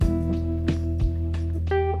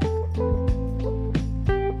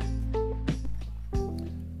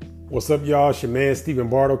What's up, y'all? It's your man, Stephen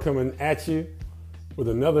Bardo, coming at you with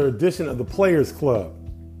another edition of the Players Club.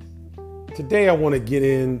 Today, I want to get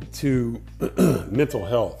into mental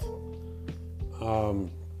health. I'm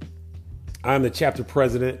the chapter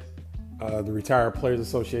president of the Retired Players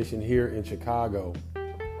Association here in Chicago.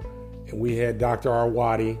 And we had Dr.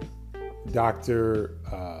 Arwadi, Dr.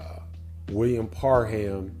 William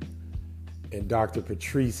Parham, and Dr.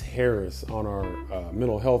 Patrice Harris on our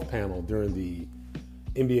mental health panel during the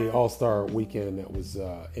NBA All-Star weekend that was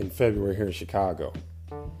in February here in Chicago.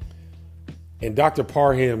 And Dr.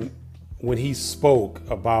 Parham, when he spoke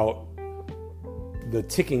about the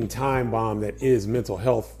ticking time bomb that is mental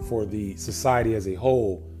health for the society as a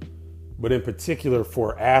whole, but in particular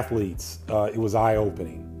for athletes, it was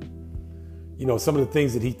eye-opening. You know, some of the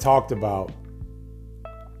things that he talked about,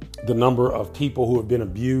 the number of people who have been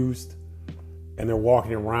abused and they're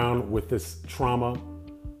walking around with this trauma,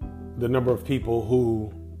 the number of people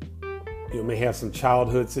who may have some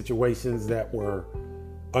childhood situations that were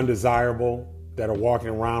undesirable, that are walking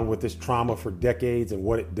around with this trauma for decades and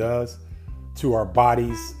what it does to our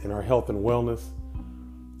bodies and our health and wellness.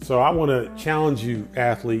 So I want to challenge you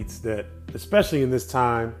athletes that, especially in this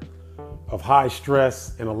time of high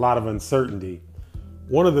stress and a lot of uncertainty,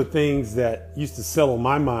 one of the things that used to settle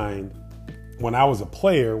my mind when I was a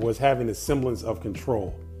player was having a semblance of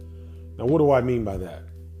control. Now, what do I mean by that?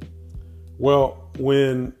 Well,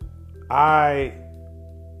 when I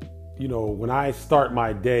start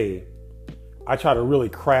my day, I try to really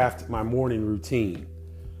craft my morning routine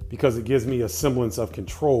because it gives me a semblance of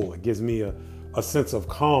control. It gives me a sense of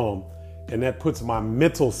calm, and that puts my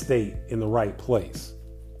mental state in the right place.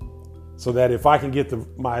 So that if I can get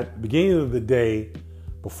my beginning of the day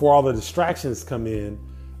before all the distractions come in,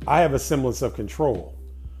 I have a semblance of control.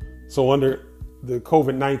 So under the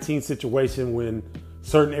COVID-19 situation, when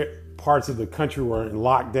certain parts of the country were in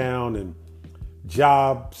lockdown and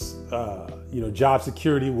job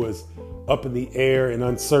security was up in the air and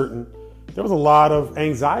uncertain, there was a lot of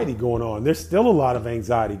anxiety going on. There's still a lot of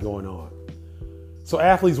anxiety going on. So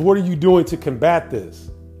athletes, what are you doing to combat this?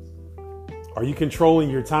 Are you controlling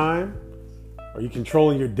your time? Are you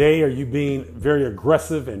controlling your day? Are you being very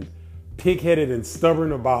aggressive and pig-headed and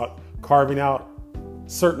stubborn about carving out a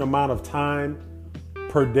certain amount of time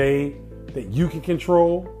per day that you can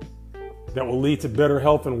control, that will lead to better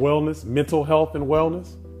health and wellness, mental health and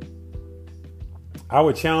wellness? I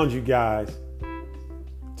would challenge you guys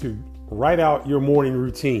to write out your morning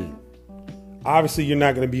routine. Obviously, you're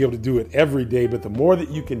not going to be able to do it every day, but the more that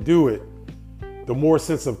you can do it, the more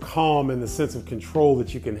sense of calm and the sense of control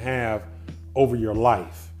that you can have over your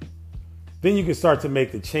life. Then you can start to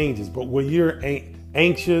make the changes. But when you're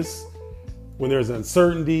anxious, when there's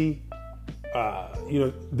uncertainty,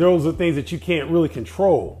 those are things that you can't really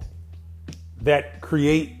control that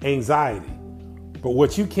create anxiety. But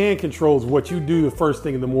what you can control is what you do the first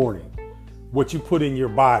thing in the morning, what you put in your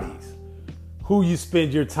bodies, who you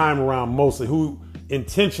spend your time around mostly, who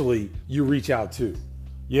intentionally you reach out to.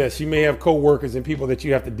 Yes, you may have coworkers and people that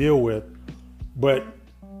you have to deal with, but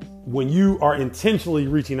when you are intentionally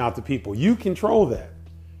reaching out to people, you control that.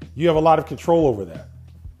 You have a lot of control over that.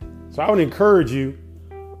 So I would encourage you,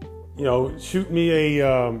 shoot me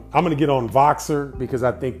I'm going to get on Voxer because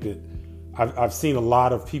I think that I've seen a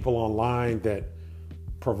lot of people online that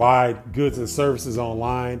provide goods and services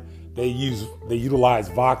online. They utilize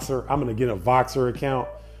Voxer. I'm going to get a Voxer account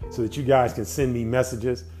so that you guys can send me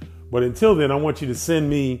messages. But until then, I want you to send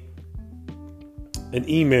me an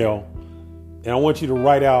email and I want you to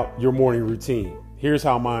write out your morning routine. Here's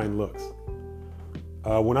how mine looks.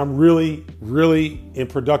 When I'm really, really in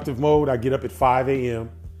productive mode, I get up at 5 a.m.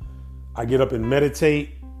 I get up and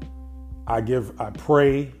meditate. I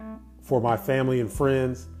pray for my family and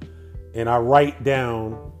friends, and I write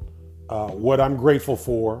down what I'm grateful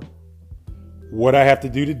for, what I have to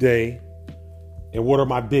do today, and what are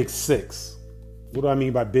my big six. What do I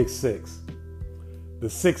mean by big six? The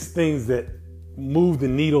 6 things that move the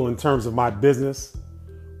needle in terms of my business,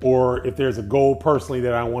 or if there's a goal personally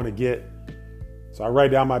that I want to get. So I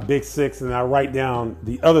write down my big 6, and I write down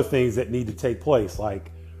the other things that need to take place,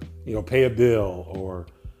 like, pay a bill, or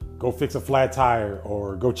go fix a flat tire,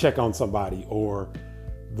 or go check on somebody, or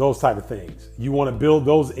those type of things. You want to build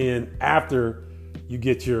those in after you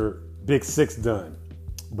get your big 6 done.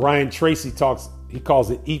 Brian Tracy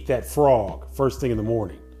calls it eat that frog first thing in the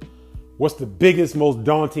morning. What's the biggest, most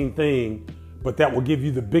daunting thing, but that will give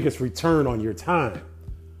you the biggest return on your time?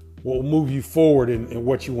 What will move you forward in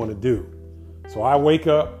what you want to do? So I wake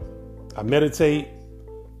up, I meditate,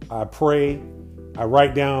 I pray, I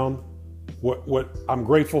write down what I'm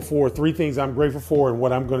grateful for, 3 things I'm grateful for and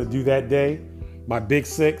what I'm going to do that day, my big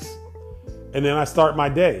 6. And then I start my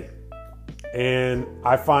day. And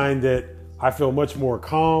I find that I feel much more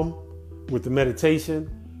calm with the meditation.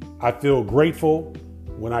 I feel grateful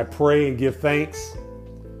when I pray and give thanks.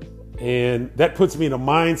 And that puts me in a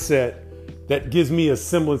mindset that gives me a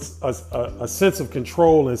semblance, a sense of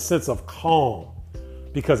control and a sense of calm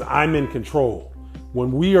because I'm in control.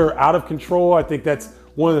 When we are out of control, I think that's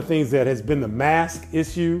one of the things that has been the mask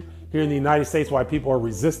issue here in the United States, why people are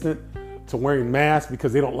resistant to wearing masks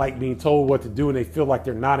because they don't like being told what to do and they feel like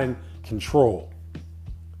they're not in control.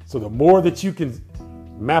 So the more that you can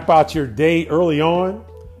map out your day early on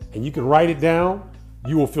and you can write it down,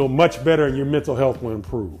 you will feel much better and your mental health will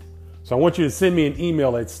improve. So I want you to send me an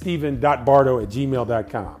email at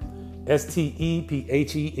stephen.bardo@gmail.com.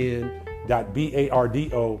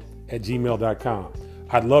 stephen.bardo@gmail.com.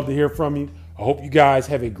 I'd love to hear from you. I hope you guys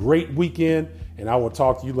have a great weekend and I will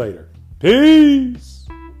talk to you later. Peace.